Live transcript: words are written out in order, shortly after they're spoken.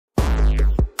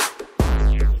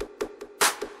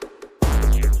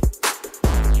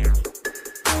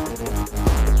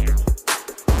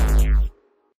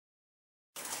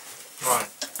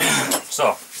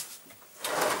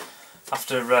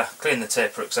after cleaning the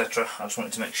taper etc, I just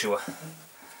wanted to make sure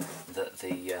that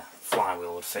the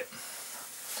flywheel would fit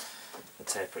the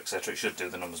taper etc. It should do,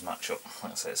 the numbers match up.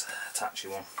 Like I say, it's a touchy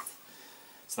one.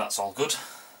 So that's all good.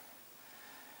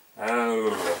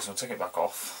 Oh, so I'll take it back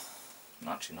off.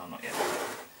 Actually no, not yet.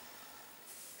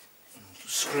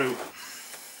 Screw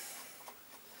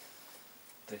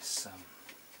this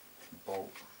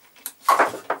bolt.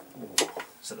 Ooh,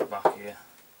 it's at the back here.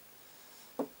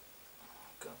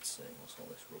 God's sake, what's all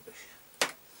this rubbish?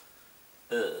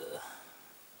 Oh.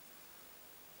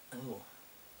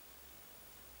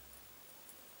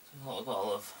 So I've got a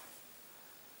lot of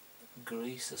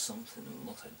grease or something, and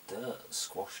lots of dirt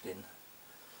squashed in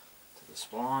to the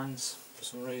splines for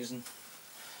some reason.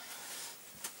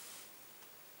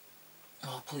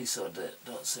 Oh, please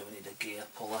don't say we need a gear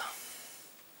puller.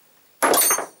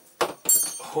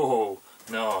 Oh,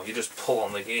 no, you just pull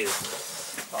on the gears.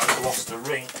 I've lost a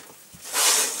ring.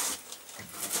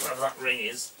 Whatever that ring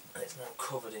is, it's now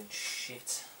covered in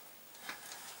shit.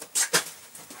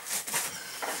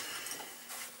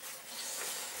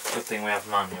 Good thing we have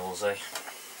manuals, eh?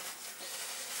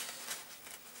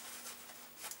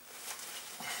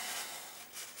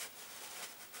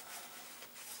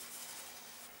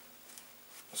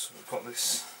 So we've got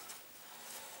this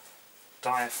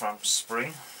diaphragm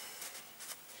spring,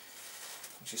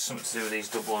 which is something to do with these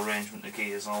double arrangement of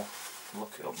gears. I'll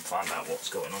look it up and find out what's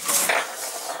going on.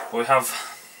 We have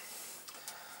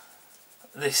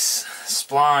this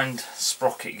splined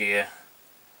sprocket gear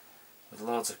with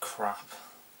loads of crap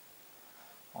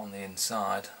on the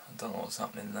inside. I don't know what's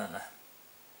happening there.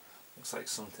 Looks like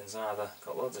something's either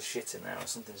got loads of shit in there or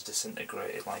something's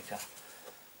disintegrated like a...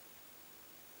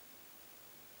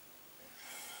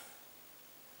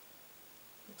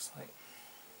 Looks like...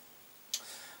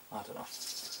 I don't know.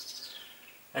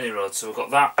 Anyway, so we've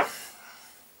got that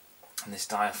and this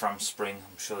diaphragm spring.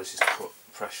 I'm sure this is put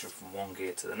pressure from one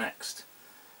gear to the next.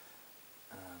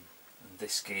 And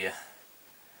this gear,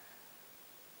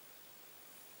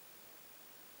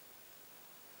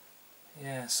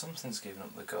 yeah, something's giving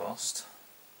up the ghost.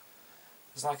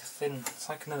 There's like a thin, it's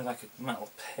like nearly like a metal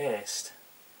paste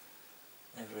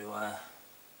everywhere.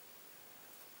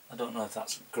 I don't know if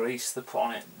that's grease they put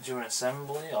on it during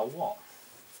assembly or what.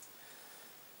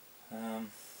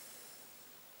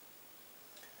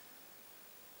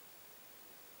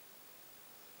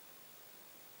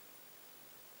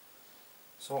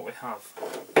 So what we have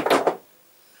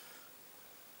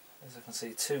is, I can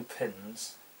see two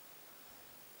pins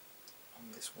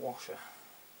on this washer.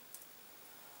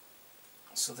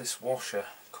 So this washer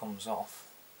comes off,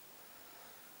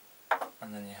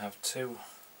 and then you have two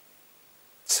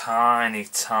tiny,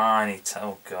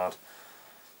 oh god,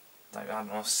 like, I don't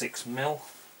know, 6mm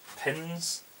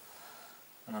pins,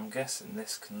 and I'm guessing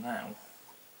this can now,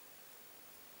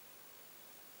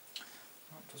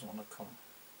 oh, it doesn't want to come,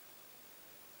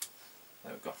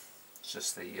 there we go, it's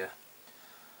just the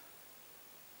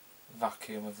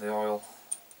vacuum of the oil.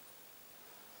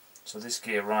 So this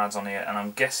gear rides on here, and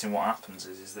I'm guessing what happens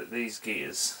is that these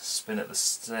gears spin at the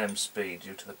same speed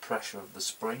due to the pressure of the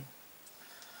spring.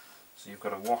 So you've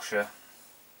got a washer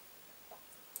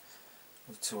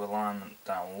with two alignment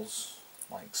dowels,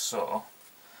 like so,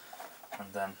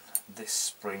 and then this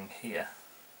spring here,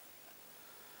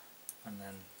 and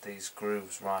then these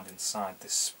grooves ride inside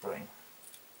this spring.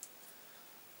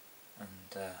 And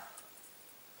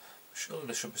surely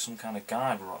there should be some kind of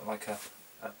guide rod, like a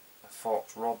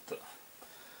forked rod that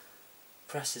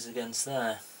presses against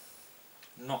there.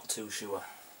 Not too sure.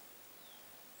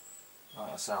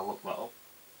 Like I say, I'll look that up.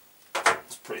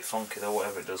 It's pretty funky though,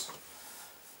 whatever it does.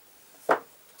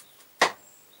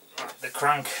 The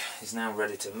crank is now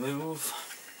ready to move.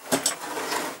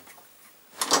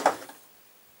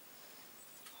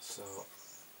 So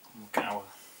we'll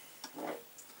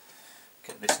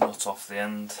get this nut off the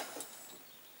end.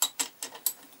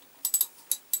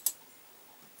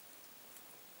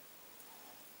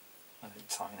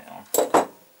 Tying it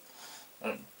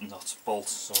on. Not bolt,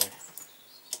 sorry.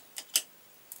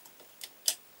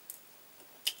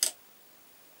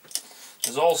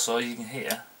 There's also, you can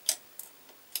hear,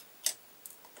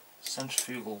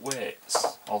 centrifugal weights,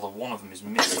 although one of them is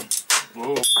missing.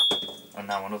 Whoa. And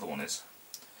now another one is.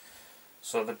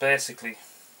 So they're basically,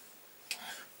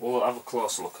 we'll have a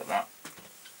closer look at that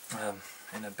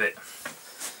in a bit.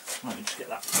 Let me just get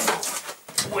that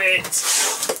weight.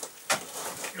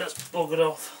 Let's bug it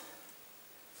off.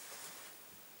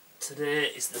 Today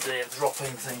is the day of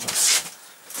dropping things.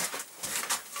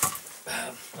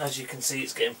 As you can see,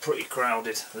 it's getting pretty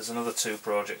crowded. There's another 2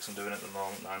 projects I'm doing at the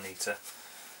moment that I need to...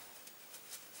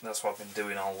 That's what I've been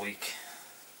doing all week.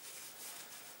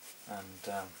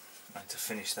 and I need to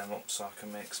finish them up so I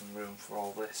can make some room for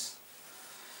all this,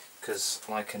 because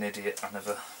like an idiot I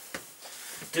never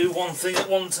do one thing at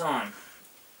one time.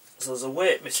 So there's a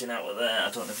weight missing out of there.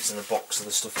 I don't know if it's in the box of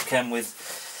the stuff it came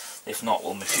with. If not,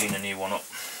 we'll machine a new one up.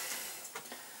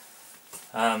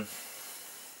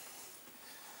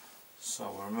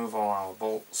 So we'll remove all our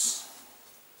bolts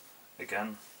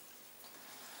again.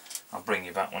 I'll bring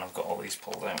you back when I've got all these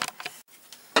pulled out.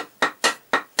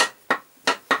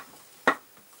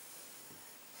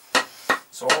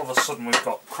 So all of a sudden we've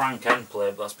got crank end play,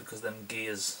 but that's because them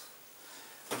gears,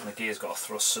 and the gear's got a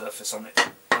thrust surface on it,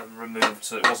 removed,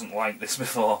 so it wasn't like this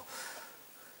before.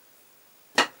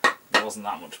 There wasn't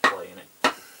that much play in it.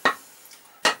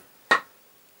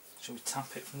 Shall we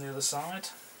tap it from the other side?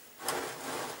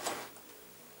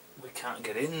 We can't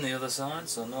get in the other side,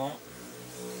 so no.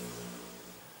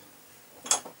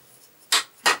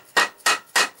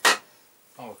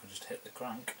 Oh, we can just hit the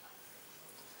crank.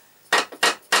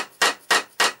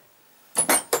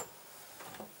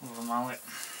 With a mallet.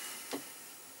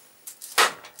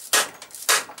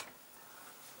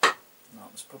 No,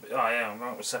 it's probably. Oh yeah,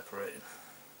 right, we're separated.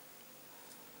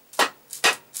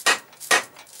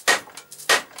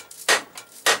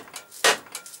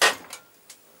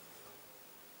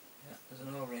 Yeah, there's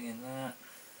an O-ring in there.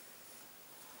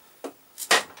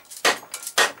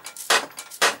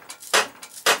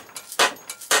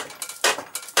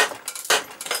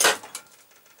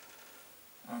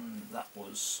 And that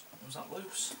was that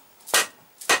loose?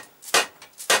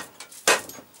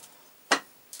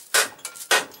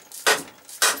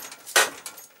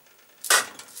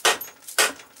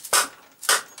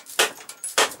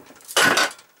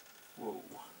 Whoa.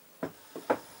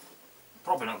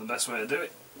 Probably not the best way to do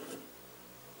it,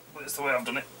 but it's the way I've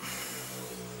done it.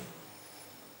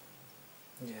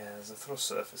 Yeah, there's a thrust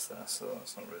surface there, so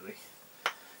that's not really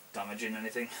damaging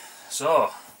anything.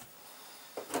 So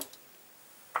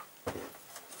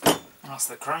that's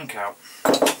the crank out.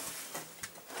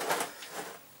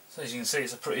 So as you can see,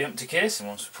 it's a pretty empty casing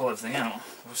once we pull everything out.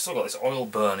 We've still got this oil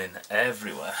burning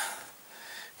everywhere.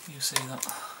 Can you see that?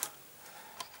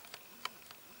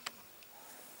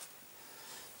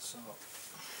 So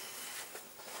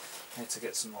I need to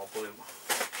get some more blue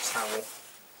towel.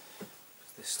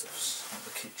 This stuff's out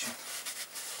the kitchen.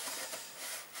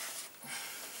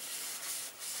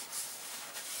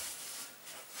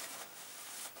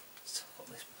 Still got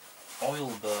this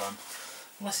oil burn.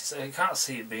 Unless it's, I can't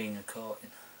see it being a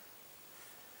coating.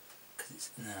 Cause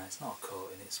it's, no, it's not a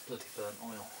coating, it's bloody burnt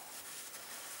oil.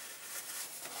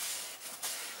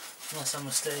 Unless I'm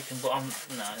mistaken, but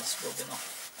no, it's rubbing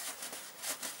off.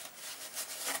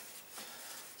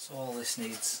 So all this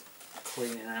needs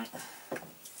cleaning out.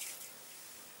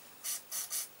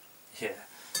 Yeah,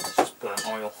 it's just burnt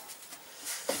oil.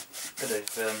 Bit of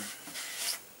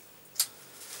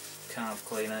carb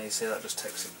cleaner, you see that just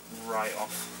takes it right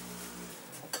off.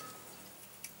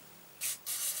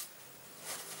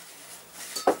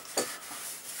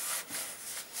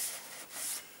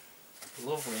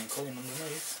 Lovely and clean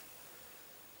underneath.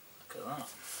 Look at that.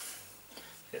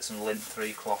 Get some lint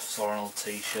 3 cloths or an old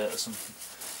t-shirt or something.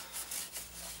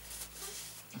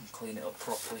 And clean it up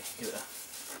properly, give it a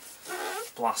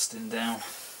blasting down.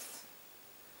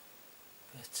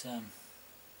 But so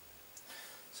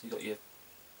you got your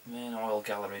main oil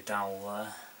gallery dowel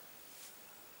there.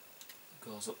 It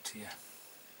goes up to your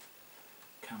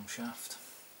camshaft.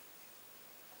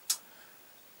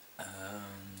 And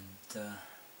do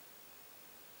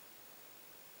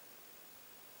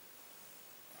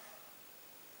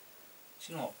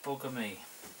you know what bugger me?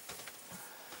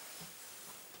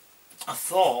 I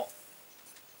thought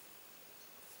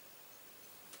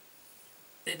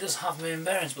it does have main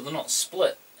bearings, but they're not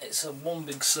split. It's a one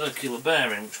big circular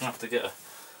bearing, which we'll have to get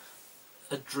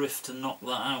a drift to knock that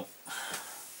out.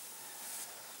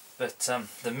 But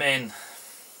the main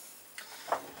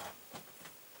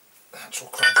actual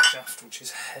crankshaft, which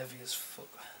is heavy as fuck.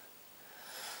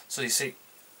 So you see,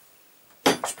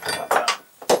 just put that down.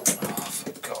 Oh,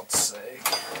 for God's sake.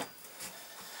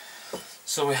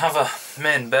 So we have a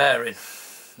main bearing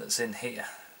that's in here.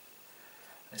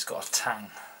 It's got a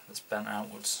tang that's bent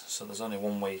outwards, so there's only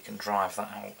one way you can drive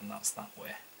that out, and that's that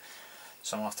way.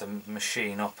 So I'm going to have to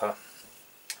machine up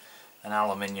an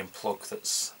aluminium plug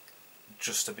that's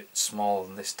just a bit smaller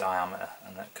than this diameter,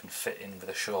 and that can fit in with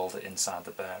a shoulder inside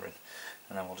the bearing,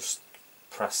 and then we'll just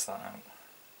press that out.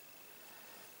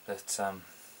 But it's a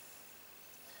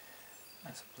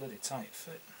bloody tight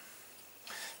fit.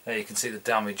 There you can see the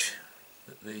damage,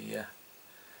 that the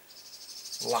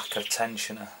lack of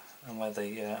tensioner, and where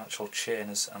the actual chain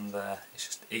is, and there it's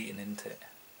just eating into it.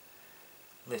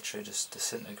 literally just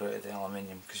disintegrated the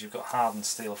aluminium, because you've got hardened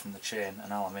steel from the chain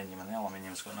and aluminium, and the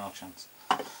aluminium's got no chance.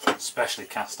 Especially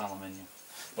cast aluminium,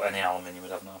 but any aluminium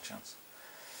would have no chance.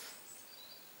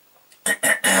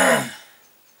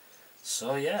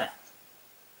 So yeah,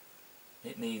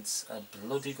 it needs a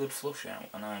bloody good flush out,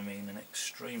 and I mean an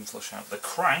extreme flush out. The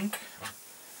crank,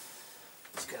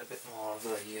 let's get a bit more of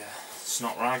the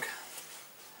snot rag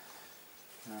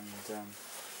and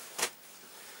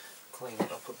clean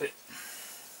it up a bit.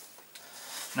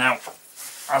 Now,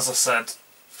 as I said,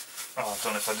 I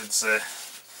don't know if I did say,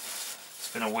 it's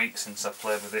been a week since I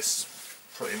played with this,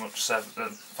 pretty much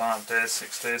 5 days,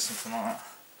 6 days, something like that.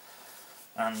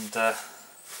 And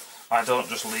I don't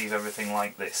just leave everything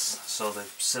like this, so the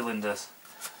cylinder's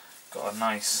got a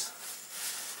nice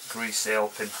greasy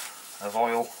helping of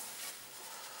oil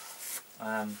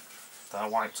that I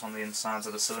wiped on the insides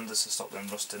of the cylinders to stop them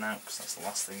rusting out, because that's the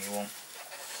last thing you want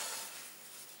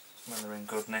when they're in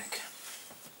good nick.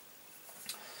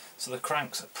 So the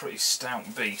crank's a pretty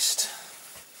stout beast,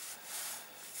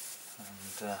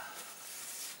 and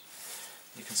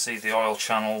you can see the oil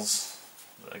channels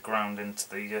that are ground into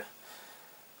the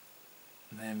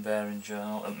main bearing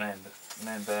journals.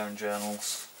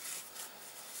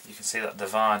 You can see that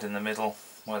divide in the middle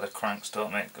where the cranks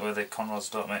don't make, where the conrods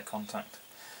don't make contact.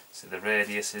 See the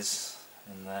radiuses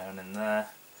in there and in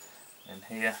there, in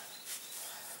here.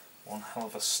 One hell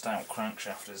of a stout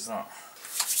crankshaft is that.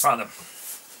 Right then.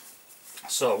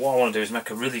 So what I want to do is make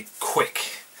a really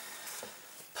quick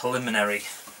preliminary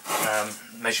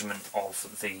measurement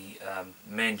of the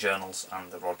main journals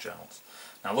and the rod journals.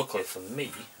 Now luckily for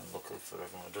me, and luckily for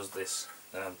everyone who does this,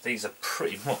 these are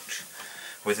pretty much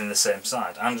within the same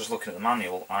size. I'm just looking at the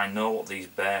manual, I know what these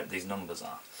numbers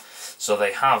are. So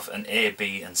they have an A,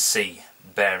 B and C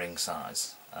bearing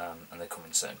size, and they come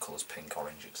in certain colours, pink,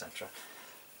 orange, etc.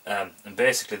 And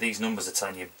basically these numbers are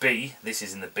telling you B, this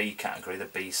is in the B category, the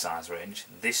B size range,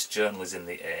 this journal is in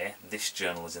the A, this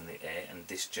journal is in the A, and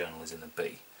this journal is in the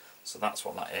B. So that's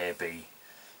what that A, B,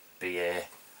 BA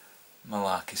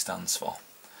malarkey stands for.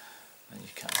 And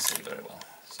you can't see very well,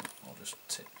 so I'll just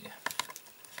tip you.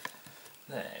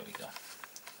 There we go.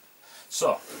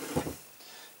 So,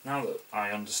 now that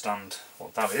I understand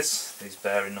what that is, these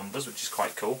bearing numbers, which is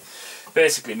quite cool,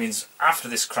 basically it means after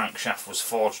this crankshaft was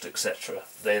forged, etc.,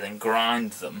 they then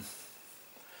grind them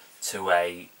to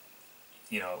a,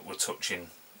 you know, we're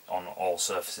touching on all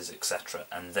surfaces, etc.,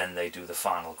 and then they do the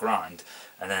final grind,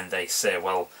 and then they say,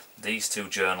 well, these two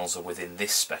journals are within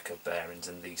this spec of bearings,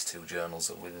 and these two journals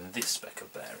are within this spec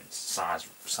of bearings, size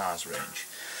range.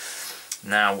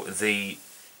 Now the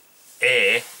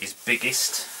A is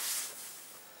biggest,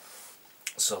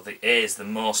 so the A is the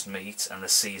most meat and the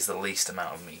C is the least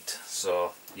amount of meat.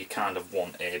 So you kind of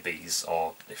want ABs,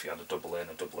 or if you had a double A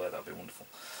and a double A, that'd be wonderful.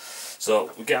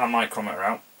 So we get our micrometer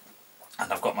out, and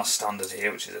I've got my standard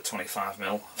here, which is a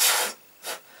 25mm.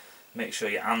 Make sure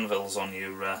your anvil's on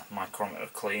your micrometer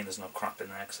clean, there's no crap in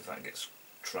there, because if that gets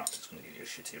trapped it's going to give you a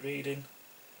shitty reading.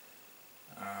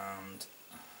 And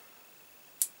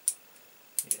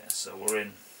yeah, so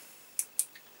we're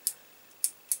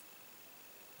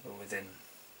within,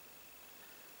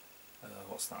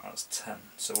 what's that, that's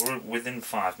 10. So we're within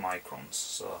 5 microns,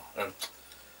 so,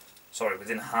 sorry,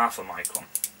 within half a micron.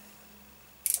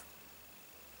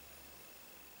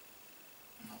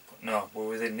 No, we're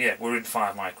within, yeah, we're in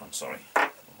 5 microns, sorry. Oh, I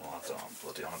don't know what I'm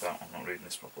bloody on about, I'm not reading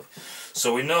this properly.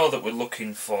 So we know that we're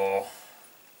looking for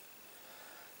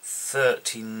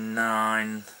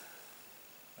 39,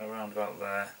 around about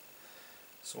there.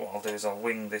 So what I'll do is I'll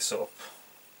wing this up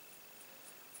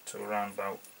to around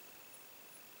about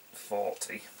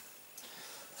 40.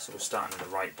 So we're starting in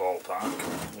the right ballpark.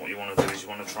 What you want to do is you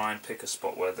want to try and pick a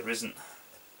spot where there isn't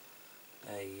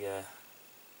a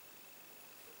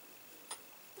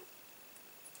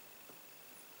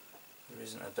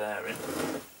bearing,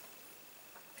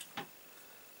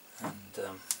 and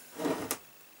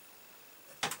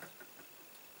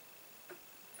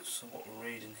so what we're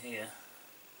reading here,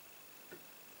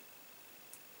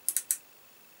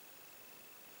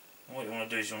 what you want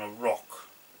to do is you want to rock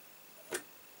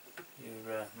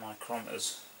your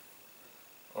micrometers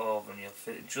over, and you'll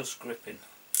fit it just gripping.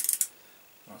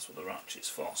 That's what the ratchet's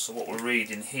for. So what we're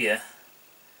reading here,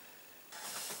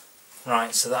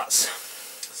 right, so that's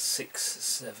 6,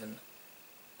 7,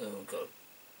 oh god,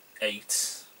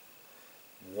 8,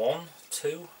 1,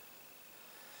 2,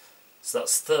 so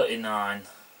that's 39,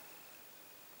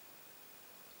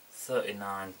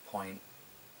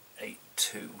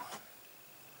 39.82,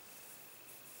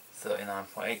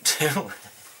 39.82.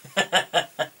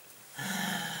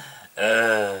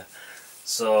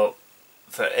 So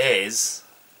for A's,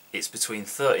 it's between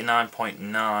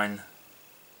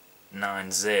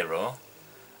 39.990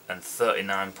 and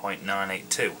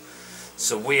 39.982.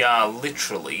 So we are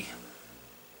literally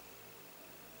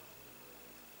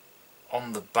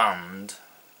on the band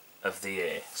of the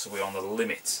air. So we're on the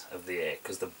limit of the air,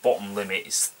 because the bottom limit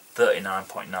is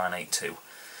 39.982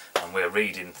 and we're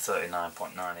reading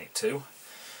 39.982.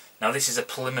 Now this is a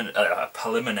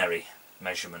preliminary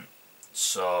measurement.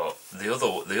 So the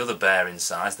other bearing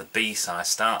size, the B size,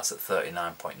 starts at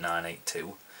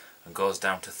 39.982 and goes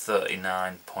down to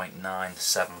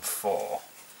 39.974.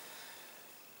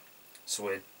 So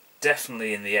we're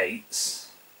definitely in the 8s,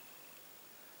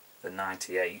 the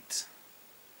 98.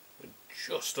 We're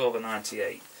just over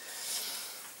 98.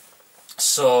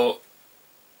 So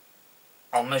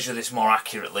I'll measure this more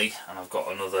accurately, and I've got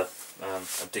another a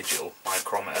digital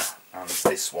micrometer and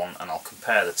this one, and I'll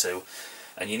compare the two.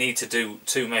 And you need to do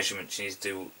two measurements. You need to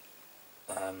do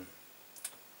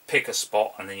pick a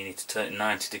spot, and then you need to turn it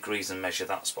 90 degrees and measure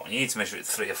that spot. And you need to measure it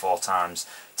 3 or 4 times.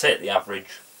 Take the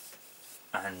average,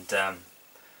 and then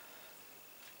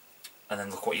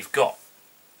look what you've got,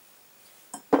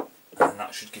 and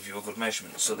that should give you a good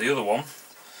measurement. So the other one.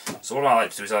 So what I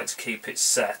like to do is I like to keep it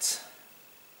set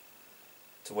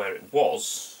to where it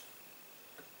was.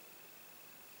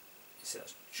 You see,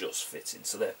 that's just fitting.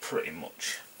 So they're pretty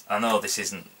much. I know this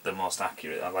isn't the most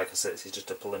accurate, like I said, this is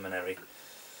just a preliminary.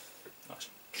 That's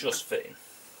just fitting.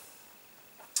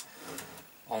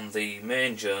 On the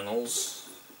main journals,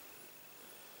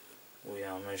 we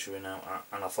are measuring out at,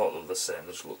 and I thought they were the same,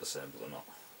 they just look the same, but they're not.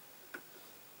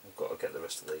 We've got to get the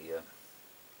rest of the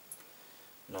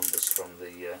numbers from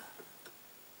the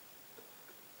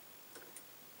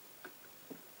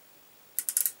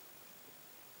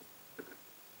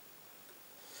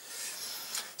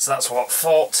so that's what,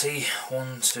 40,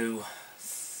 1, 2,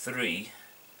 3,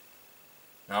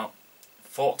 no,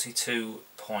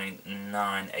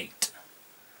 42.98.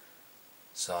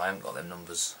 So I haven't got them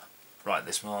numbers right at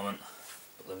this moment,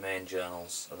 but the main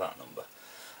journals are that number.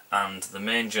 And the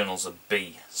main journals are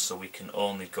B, so we can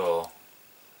only go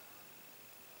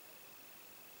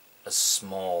as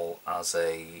small as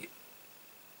a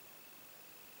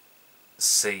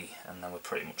C, and then we're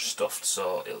pretty much stuffed.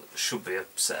 So it should be a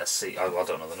set of C. I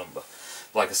don't know the number.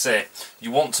 Like I say, you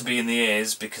want to be in the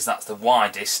A's because that's the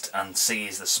widest, and C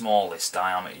is the smallest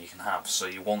diameter you can have. So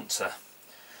you want to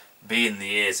be in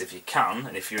the A's if you can,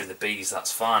 and if you're in the B's,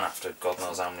 that's fine after God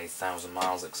knows how many thousand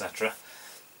miles, etc.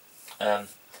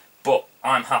 But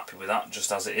I'm happy with that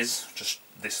just as it is, just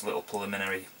this little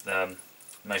preliminary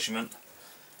measurement.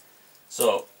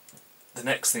 So the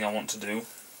next thing I want to do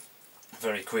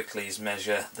very quickly is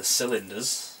measure the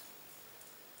cylinders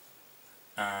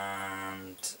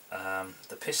and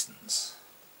the pistons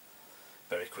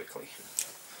very quickly.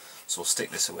 So we'll stick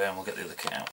this away and we'll get the other kit out.